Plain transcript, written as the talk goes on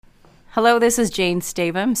Hello, this is Jane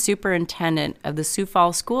Stavem, Superintendent of the Sioux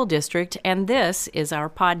Falls School District, and this is our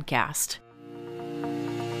podcast.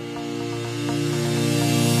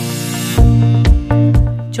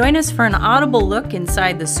 Join us for an audible look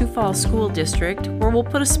inside the Sioux Falls School District, where we'll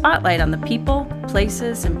put a spotlight on the people,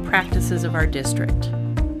 places, and practices of our district.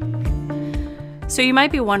 So you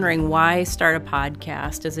might be wondering, why start a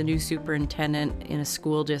podcast as a new superintendent in a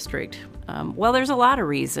school district? Well, there's a lot of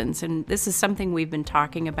reasons, and this is something we've been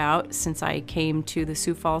talking about since I came to the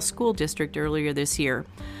Sioux Falls School District earlier this year.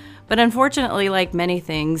 But unfortunately, like many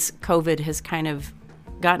things, COVID has kind of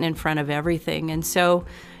gotten in front of everything. And so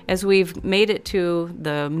as we've made it to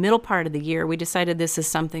the middle part of the year, we decided this is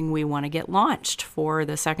something we want to get launched for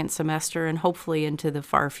the second semester and hopefully into the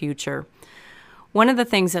far future. One of the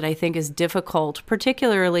things that I think is difficult,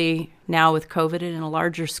 particularly now with COVID in a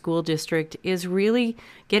larger school district, is really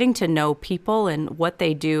getting to know people and what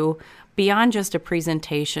they do beyond just a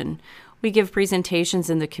presentation. We give presentations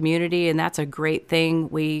in the community, and that's a great thing.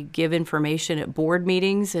 We give information at board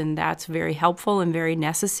meetings, and that's very helpful and very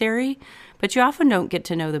necessary. But you often don't get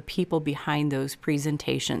to know the people behind those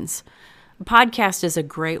presentations. A podcast is a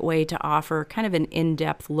great way to offer kind of an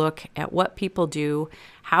in-depth look at what people do,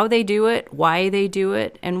 how they do it, why they do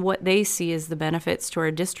it, and what they see as the benefits to our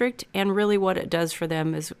district, and really what it does for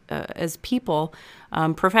them as people,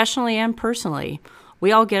 professionally and personally.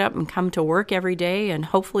 We all get up and come to work every day, and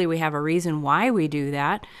hopefully we have a reason why we do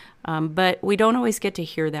that, but we don't always get to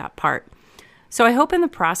hear that part. So I hope in the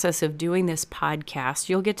process of doing this podcast,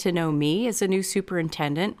 you'll get to know me as a new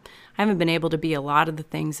superintendent. I haven't been able to be a lot of the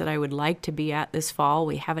things that I would like to be at this fall.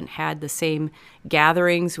 We haven't had the same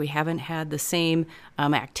gatherings. We haven't had the same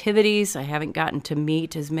activities. I haven't gotten to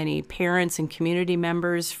meet as many parents and community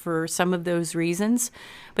members for some of those reasons.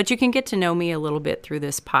 But you can get to know me a little bit through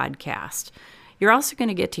this podcast. You're also going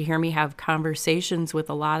to get to hear me have conversations with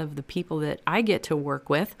a lot of the people that I get to work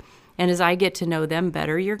with. And as I get to know them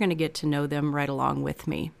better, you're going to get to know them right along with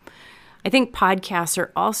me. I think podcasts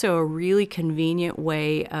are also a really convenient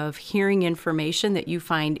way of hearing information that you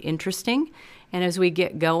find interesting. And as we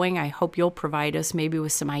get going, I hope you'll provide us maybe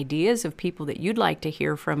with some ideas of people that you'd like to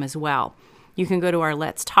hear from as well. You can go to our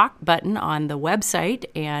Let's Talk button on the website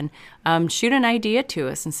and shoot an idea to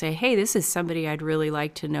us and say, hey, this is somebody I'd really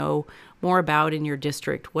like to know more about in your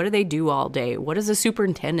district. What do they do all day? What does a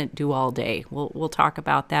superintendent do all day? We'll talk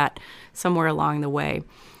about that somewhere along the way.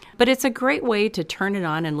 But it's a great way to turn it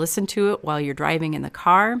on and listen to it while you're driving in the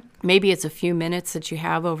car. Maybe it's a few minutes that you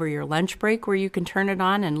have over your lunch break where you can turn it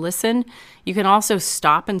on and listen. You can also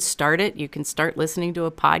stop and start it. You can start listening to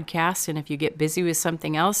a podcast, and if you get busy with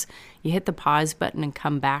something else, you hit the pause button and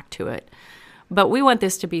come back to it. But we want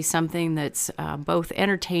this to be something that's both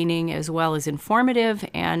entertaining as well as informative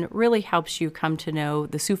and really helps you come to know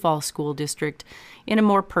the Sioux Falls School District in a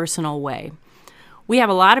more personal way. We have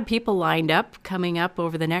a lot of people lined up coming up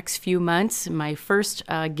over the next few months. My first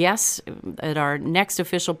guests at our next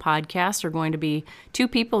official podcast are going to be two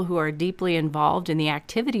people who are deeply involved in the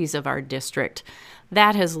activities of our district.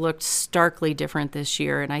 That has looked starkly different this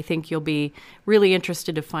year, and I think you'll be really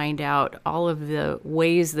interested to find out all of the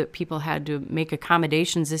ways that people had to make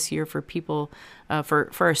accommodations this year for people, for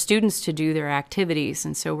our students to do their activities.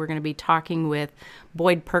 And so we're going to be talking with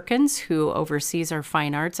Boyd Perkins, who oversees our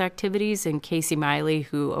fine arts activities, and Casey Miley,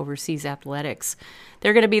 who oversees athletics.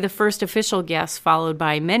 They're going to be the first official guests, followed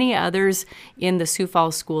by many others in the Sioux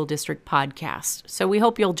Falls School District podcast. So we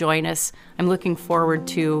hope you'll join us. I'm looking forward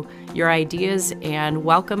to your ideas, and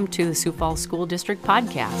welcome to the Sioux Falls School District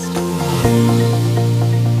podcast.